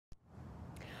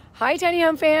Hi Tiny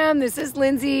Home fam, this is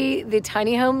Lindsay, the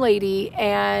Tiny Home Lady,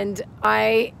 and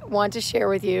I want to share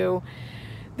with you,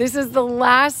 this is the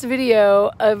last video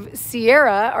of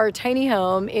Sierra, our tiny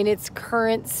home, in its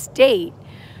current state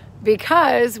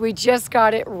because we just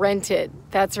got it rented.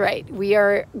 That's right, we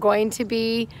are going to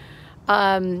be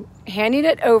handing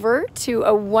it over to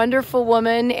a wonderful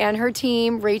woman and her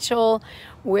team, Rachel,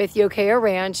 with Yokayo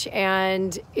Ranch,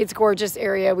 and it's a gorgeous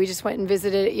area. We just went and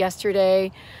visited it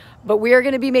yesterday. But we are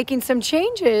going to be making some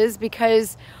changes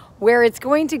because where it's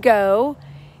going to go,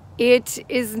 it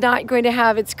is not going to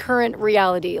have its current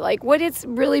reality. Like what it's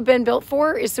really been built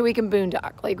for is so we can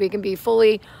boondock. Like we can be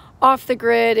fully off the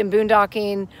grid and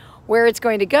boondocking. Where it's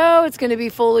going to go, it's going to be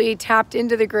fully tapped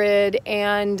into the grid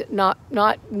and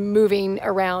not moving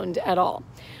around at all.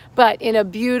 But in a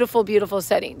beautiful, beautiful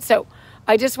setting. So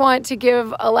I just want to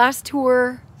give a last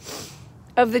tour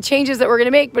of the changes that we're going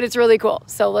to make, but it's really cool.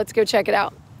 So let's go check it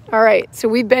out. All right, so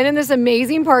we've been in this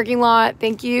amazing parking lot.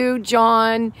 Thank you,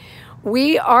 John.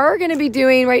 We are going to be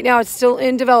doing, right now it's still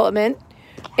in development,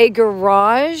 a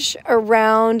garage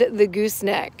around the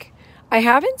gooseneck. I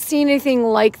haven't seen anything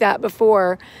like that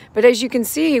before, but as you can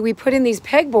see, we put in these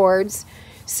pegboards,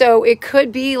 so it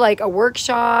could be like a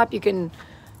workshop. You can,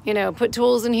 put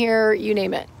tools in here, you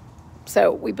name it.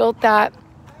 So we built that.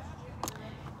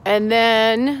 And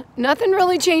then nothing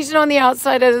really changed on the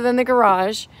outside other than the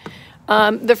garage.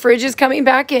 The fridge is coming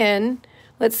back in.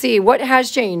 Let's see, what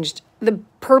has changed? The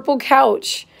purple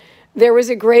couch. There was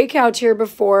a gray couch here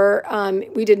before.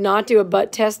 We did not do a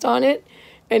butt test on it,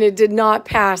 and it did not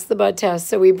pass the butt test.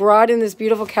 So we brought in this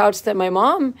beautiful couch that my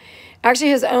mom actually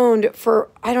has owned for,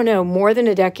 I don't know, more than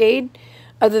a decade.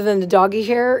 Other than the doggy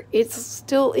hair, it's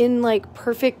still in like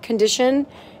perfect condition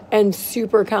and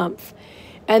super comf.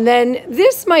 And then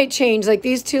this might change, like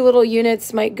these two little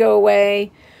units might go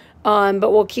away.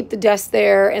 But we'll keep the desk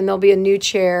there and there'll be a new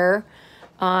chair.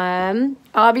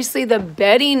 Obviously the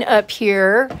bedding up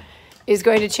here is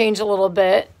going to change a little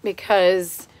bit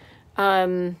because,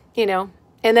 and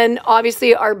then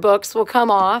obviously our books will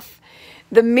come off.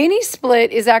 The mini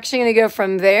split is actually going to go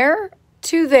from there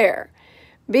to there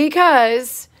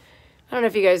because, I don't know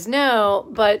if you guys know,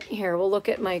 but here, we'll look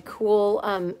at my cool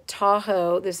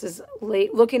Tahoe. This is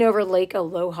looking over Lake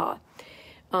Aloha.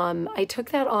 I took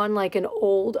that on like an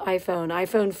old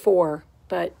iPhone 4,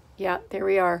 but yeah, there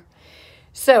we are.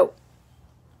 So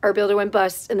our builder went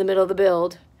bust in the middle of the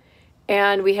build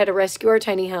and we had to rescue our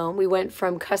tiny home. We went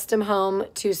from custom home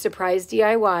to surprise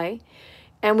DIY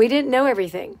and we didn't know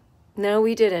everything. No,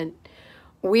 we didn't.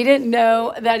 We didn't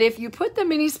know that if you put the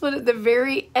mini split at the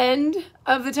very end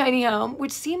of the tiny home,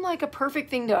 which seemed like a perfect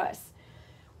thing to us.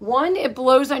 One, it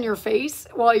blows on your face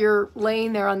while you're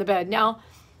laying there on the bed. Now,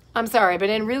 I'm sorry, but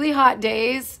in really hot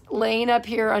days, laying up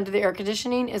here under the air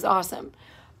conditioning is awesome.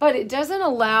 But it doesn't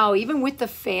allow, even with the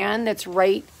fan that's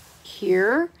right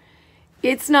here,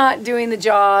 it's not doing the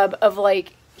job of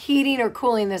like heating or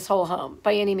cooling this whole home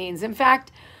by any means. In fact,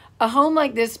 a home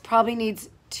like this probably needs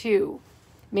 2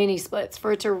 mini splits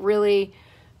for it to really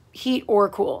heat or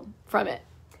cool from it.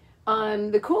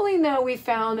 The cooling though, we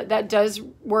found that does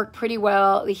work pretty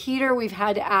well. The heater, we've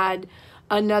had to add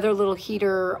another little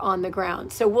heater on the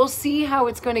ground. So we'll see how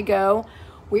it's going to go.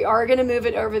 We are going to move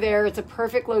it over there. It's a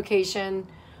perfect location.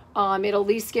 It'll at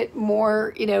least get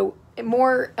more,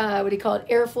 more,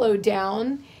 airflow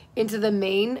down into the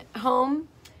main home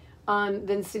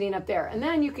than sitting up there. And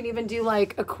then you can even do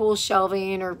like a cool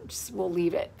shelving or just, we'll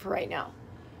leave it for right now.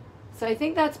 So I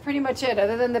think that's pretty much it.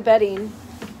 Other than the bedding,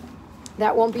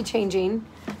 that won't be changing.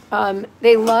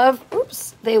 They love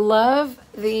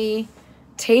the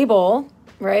table,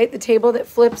 right? The table that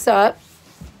flips up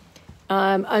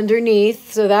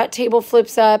underneath. So that table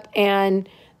flips up and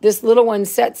this little one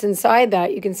sets inside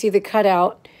that. You can see the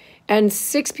cutout and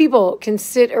 6 people can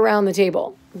sit around the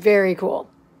table. Very cool.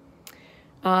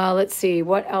 Let's see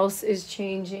what else is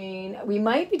changing. We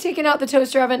might be taking out the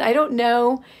toaster oven. I don't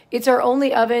know. It's our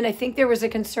only oven. I think there was a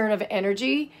concern of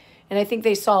energy and I think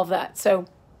they solved that. So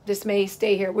this may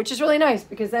stay here, which is really nice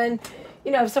because then,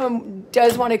 if someone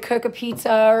does want to cook a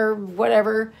pizza or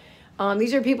whatever,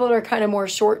 these are people that are kind of more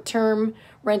short-term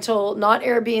rental, not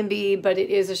Airbnb, but it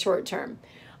is a short-term.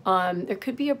 There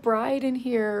could be a bride in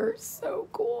here. So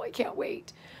cool. I can't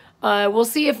wait. We'll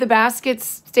see if the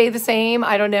baskets stay the same.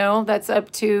 I don't know. That's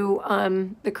up to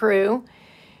the crew.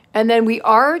 And then we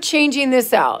are changing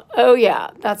this out. Oh, yeah.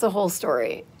 That's a whole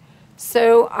story.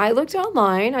 So I looked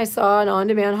online. I saw an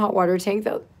on-demand hot water tank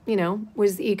that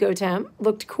was the EcoTemp.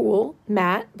 Looked cool,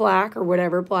 matte, black, or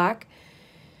whatever, black.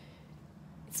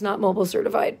 It's not mobile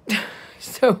certified.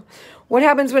 So what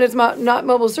happens when it's not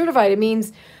mobile certified? It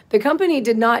means the company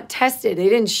did not test it. They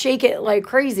didn't shake it like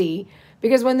crazy,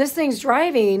 because when this thing's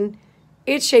driving,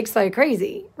 it shakes like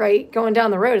crazy, right? Going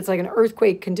down the road, it's like an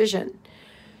earthquake condition.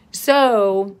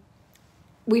 So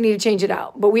we need to change it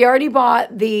out. But we already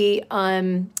bought the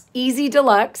Easy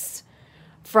Deluxe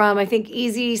from, I think,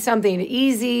 Easy something,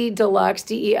 Easy Deluxe,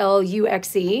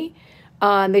 Deluxe.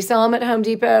 They sell them at Home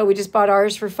Depot. We just bought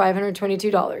ours for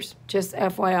 $522, just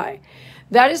FYI.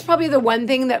 That is probably the one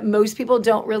thing that most people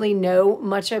don't really know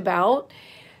much about.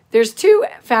 There's two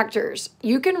factors.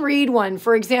 You can read one.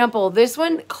 For example, this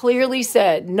one clearly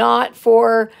said not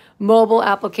for mobile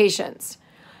applications.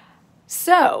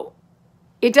 So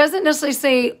it doesn't necessarily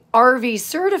say RV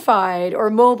certified or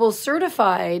mobile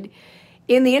certified.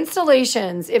 In the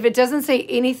installations, if it doesn't say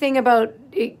anything about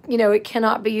it, it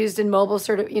cannot be used in mobile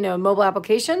mobile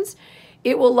applications,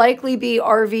 it will likely be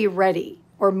RV ready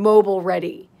or mobile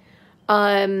ready.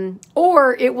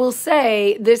 Or it will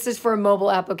say this is for a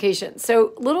mobile application.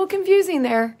 So a little confusing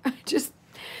there, just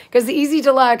because the Easy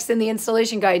Deluxe in the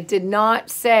installation guide did not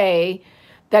say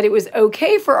that it was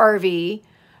okay for RV,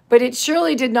 but it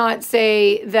surely did not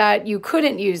say that you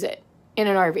couldn't use it in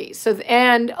an RV. So,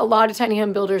 and a lot of tiny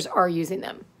home builders are using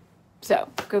them. So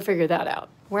go figure that out,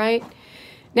 right?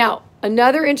 Now,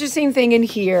 another interesting thing in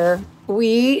here,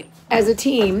 we as a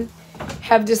team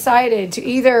have decided to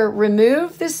either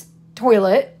remove this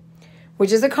toilet,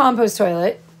 which is a compost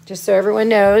toilet, just so everyone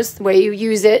knows the way you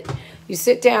use it. You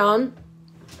sit down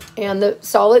and the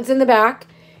solid's in the back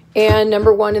and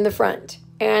number one in the front.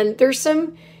 And there's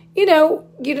some, in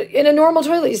a normal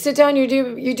toilet, you sit down, you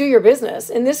do your business.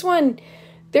 And this one,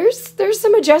 there's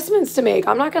some adjustments to make.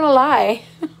 I'm not going to lie.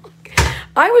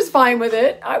 I was fine with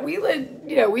it.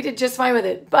 We did just fine with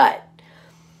it. But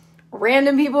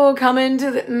random people come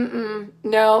into the,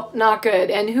 no, not good.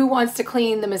 And who wants to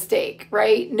clean the mistake,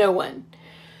 right? No one.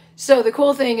 So the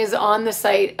cool thing is on the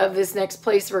site of this next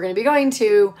place we're going to be going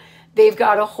to, they've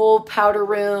got a whole powder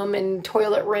room and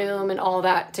toilet room and all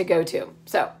that to go to.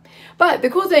 So, but the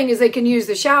cool thing is they can use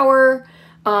the shower.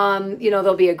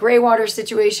 There'll be a gray water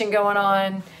situation going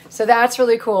on. So that's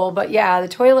really cool. But yeah, the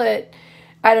toilet,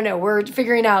 I don't know. We're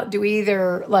figuring out, do we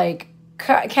either like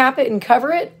cap it and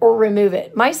cover it or remove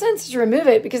it? My sense is remove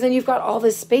it, because then you've got all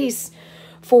this space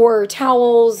for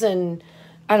towels and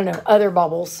I don't know, other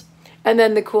bubbles. And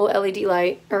then the cool LED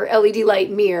light or LED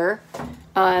light mirror.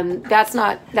 That's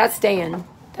staying.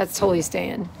 That's totally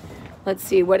staying. Let's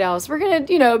see what else. We're going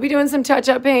to, be doing some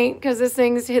touch-up paint because this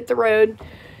thing's hit the road.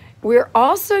 We're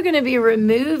also going to be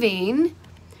removing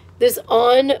this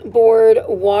onboard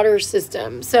water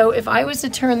system. So if I was to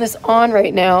turn this on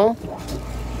right now,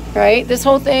 right, this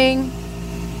whole thing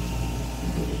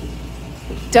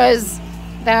does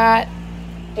that.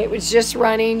 It was just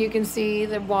running. You can see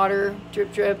the water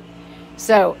drip, drip.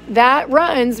 So that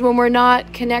runs when we're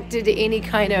not connected to any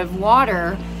kind of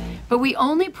water, but we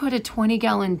only put a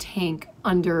 20-gallon tank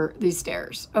under these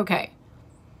stairs. Okay.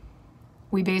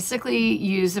 We basically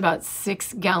use about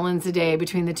 6 gallons a day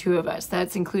between the two of us.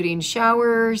 That's including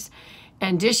showers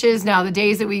and dishes. Now, the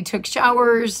days that we took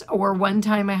showers, or one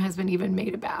time my husband even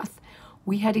made a bath,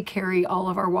 we had to carry all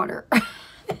of our water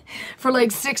for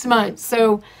like 6 months.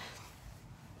 So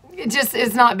it just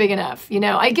is not big enough.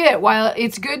 I get it. While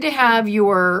it's good to have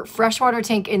your freshwater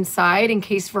tank inside in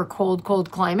case for cold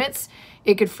climates,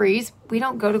 it could freeze. We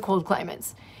don't go to cold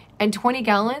climates. And 20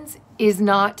 gallons is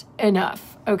not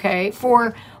enough, okay,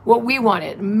 for what we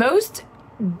wanted. Most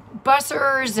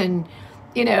bussers and,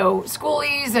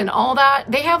 schoolies and all that,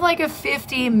 they have like a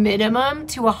 50 minimum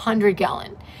to 100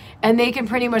 gallon. And they can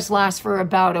pretty much last for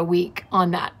about a week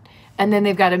on that. And then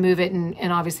they've got to move it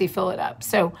and obviously fill it up.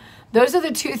 So those are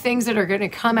the two things that are going to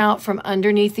come out from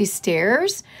underneath these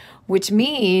stairs, which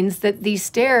means that these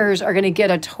stairs are going to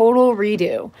get a total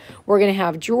redo. We're going to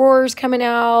have drawers coming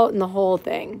out and the whole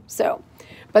thing. So,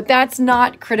 but that's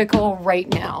not critical right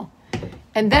now.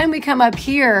 And then we come up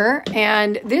here,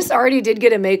 and this already did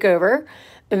get a makeover.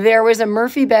 There was a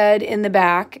Murphy bed in the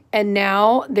back, and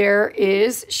now there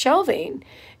is shelving.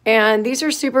 And these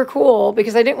are super cool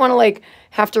because I didn't want to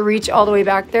have to reach all the way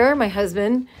back there. My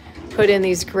husband put in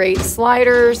these great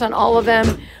sliders on all of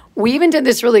them. We even did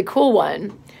this really cool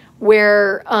one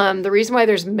where the reason why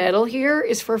there's metal here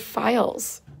is for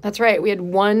files. That's right. We had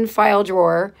one file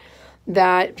drawer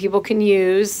that people can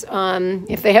use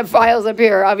if they have files up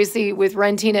here. Obviously, with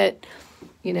renting it,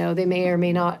 they may or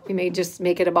may not. We may just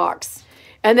make it a box.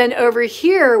 And then over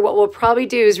here, what we'll probably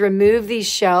do is remove these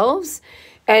shelves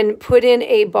and put in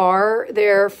a bar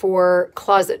there for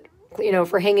closet,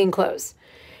 for hanging clothes.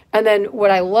 And then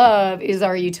what I love is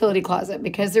our utility closet,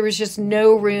 because there was just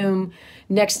no room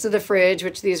next to the fridge,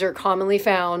 which these are commonly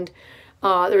found.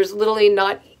 There's literally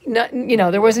not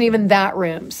there wasn't even that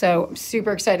room. So I'm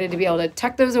super excited to be able to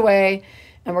tuck those away,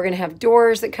 and we're going to have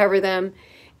doors that cover them.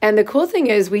 And the cool thing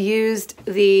is we used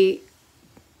the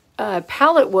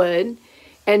pallet wood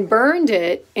and burned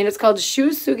it, and it's called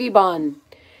Shusugiban.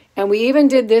 And we even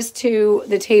did this to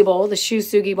the table, the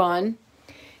Shusugiban.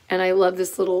 And I love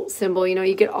this little symbol.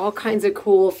 You get all kinds of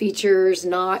cool features,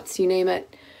 knots, you name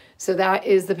it. So that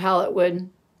is the pallet wood.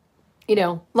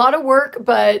 A lot of work,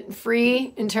 but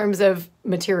free in terms of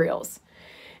materials.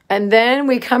 And then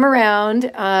we come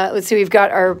around, let's see, we've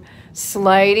got our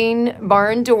sliding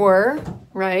barn door,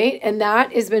 right? And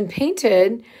that has been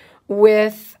painted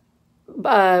with,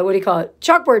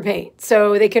 chalkboard paint.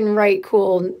 So they can write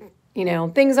cool,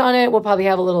 things on it. We'll probably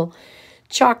have a little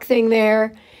chalk thing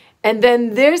there. And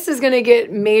then this is going to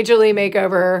get majorly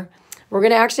makeover. We're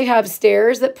going to actually have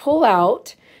stairs that pull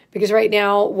out, because right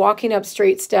now walking up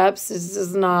straight steps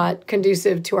is not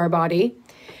conducive to our body.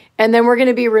 And then we're going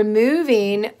to be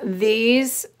removing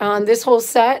these, this whole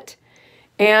set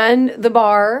and the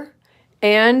bar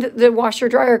and the washer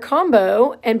dryer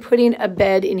combo, and putting a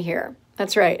bed in here.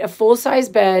 That's right, a full-size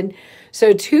bed.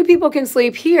 So 2 people can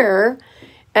sleep here,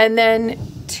 and then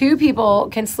 2 people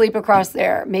can sleep across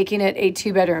there, making it a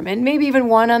 2-bedroom, and maybe even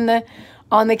one on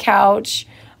the couch.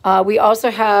 We also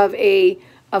have a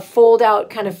fold-out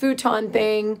kind of futon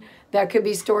thing that could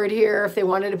be stored here if they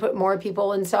wanted to put more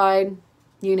people inside,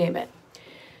 you name it.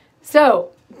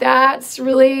 So that's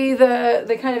really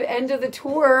the kind of end of the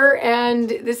tour, and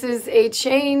this is a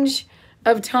change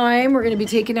of time. We're going to be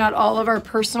taking out all of our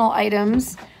personal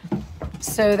items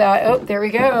so that, oh, there we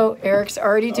go. Eric's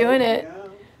already doing it.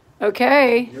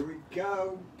 Okay. Here we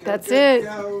go. That's it.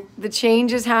 The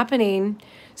change is happening.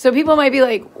 So people might be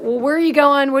like, well, where are you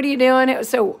going? What are you doing?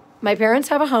 So my parents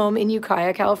have a home in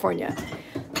Ukiah, California.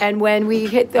 And when we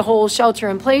hit the whole shelter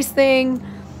in place thing,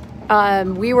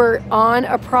 we were on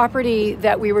a property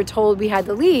that we were told we had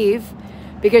to leave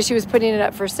because she was putting it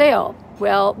up for sale.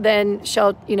 Well, then,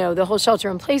 the whole shelter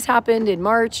in place happened in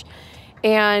March,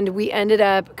 and we ended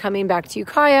up coming back to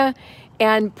Ukiah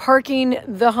and parking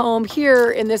the home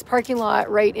here in this parking lot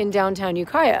right in downtown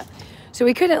Ukiah. So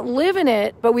we couldn't live in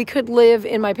it, but we could live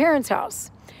in my parents'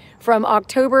 house from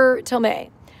October till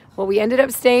May. Well, we ended up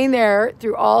staying there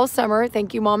through all summer.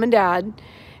 Thank you, Mom and Dad,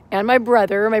 and my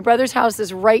brother. My brother's house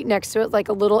is right next to it, like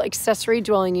a little accessory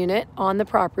dwelling unit on the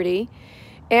property.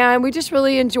 And we just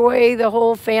really enjoy the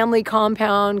whole family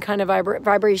compound kind of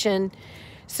vibration.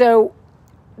 So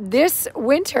this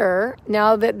winter,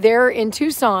 now that they're in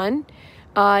Tucson,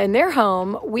 in their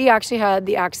home, we actually had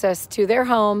the access to their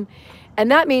home. And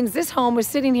that means this home was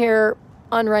sitting here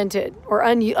unrented or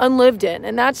unlived in.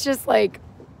 And that's just like,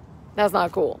 that's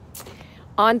not cool.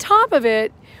 On top of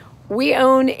it, we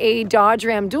own a Dodge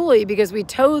Ram dually because we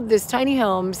towed this tiny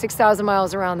home 6,000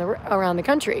 miles around the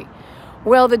country.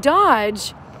 Well, the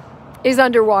Dodge is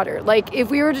underwater. Like, if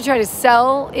we were to try to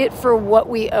sell it for what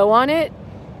we owe on it,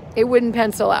 it wouldn't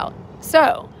pencil out.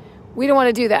 So we don't want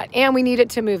to do that. And we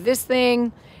needed to move this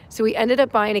thing. So we ended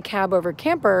up buying a cab over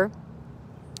camper,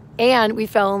 and we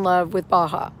fell in love with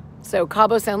Baja. So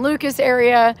Cabo San Lucas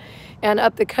area and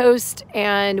up the coast.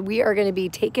 And we are going to be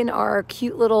taking our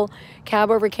cute little cab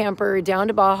over camper down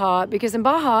to Baja, because in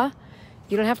Baja,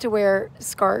 you don't have to wear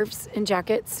scarves and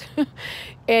jackets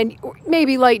and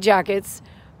maybe light jackets,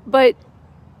 but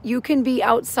you can be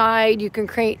outside. You can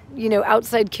create,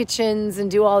 outside kitchens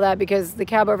and do all that, because the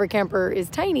cab over camper is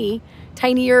tiny,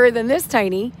 tinier than this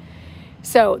tiny.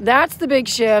 So that's the big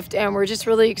shift, and we're just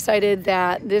really excited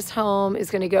that this home is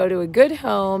going to go to a good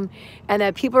home, and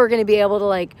that people are going to be able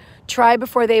to try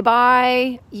before they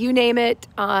buy, you name it.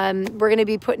 We're going to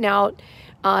be putting out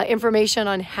information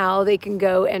on how they can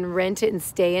go and rent it and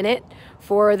stay in it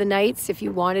for the nights if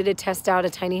you wanted to test out a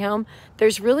tiny home.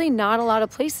 There's really not a lot of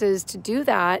places to do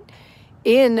that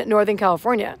in Northern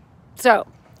California. So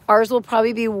ours will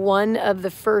probably be one of the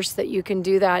first that you can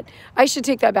do that. I should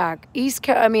take that back.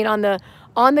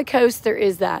 On the coast, there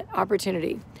is that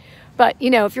opportunity. But,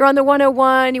 if you're on the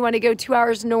 101, you want to go 2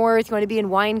 hours north, you want to be in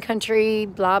wine country,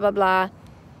 blah, blah, blah.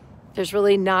 There's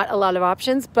really not a lot of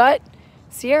options, but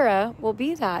Sierra will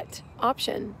be that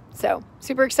option. So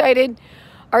super excited.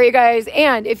 All right, you guys.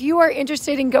 And if you are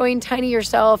interested in going tiny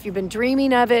yourself, you've been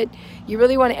dreaming of it, you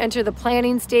really want to enter the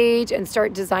planning stage and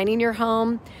start designing your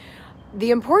home,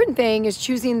 the important thing is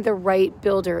choosing the right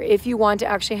builder if you want to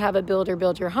actually have a builder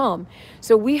build your home.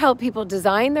 So we help people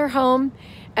design their home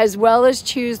as well as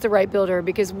choose the right builder,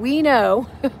 because we know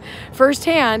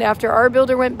firsthand after our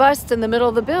builder went bust in the middle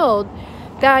of the build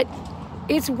that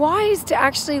it's wise to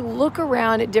actually look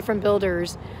around at different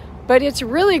builders, but it's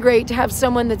really great to have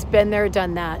someone that's been there,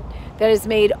 done that that has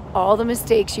made all the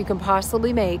mistakes you can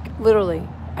possibly make. Literally,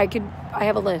 I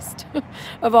have a list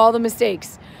of all the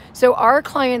mistakes. So our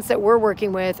clients that we're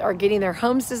working with are getting their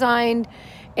homes designed,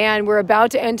 and we're about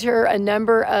to enter a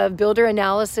number of builder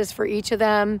analysis for each of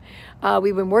them.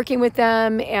 We've been working with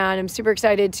them, and I'm super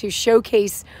excited to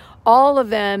showcase all of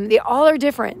them. They all are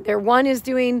different. One is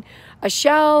doing a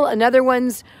shell, another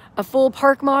one's a full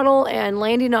park model and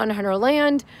landing on hunter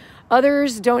land.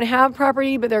 Others don't have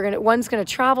property, but one's gonna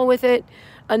travel with it.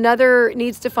 Another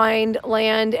needs to find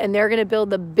land, and they're gonna build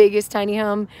the biggest tiny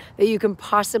home that you can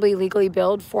possibly legally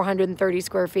build, 430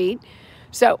 square feet.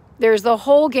 So there's the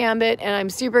whole gambit, and I'm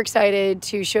super excited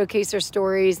to showcase their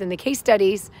stories and the case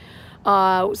studies. So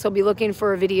I'll be looking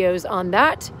for videos on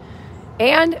that.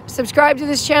 And subscribe to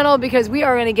this channel, because we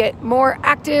are gonna get more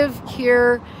active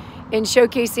here in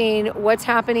showcasing what's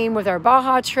happening with our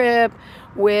Baja trip,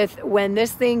 with when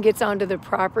this thing gets onto the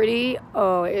property.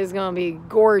 Oh, it is gonna be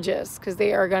gorgeous, because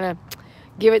they are gonna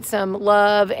give it some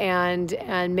love and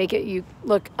make it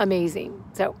look amazing.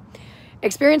 So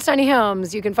Experience Tiny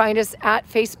Homes, you can find us at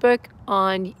Facebook,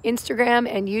 on Instagram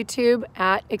and YouTube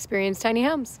at Experience Tiny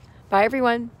Homes. Bye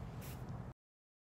everyone.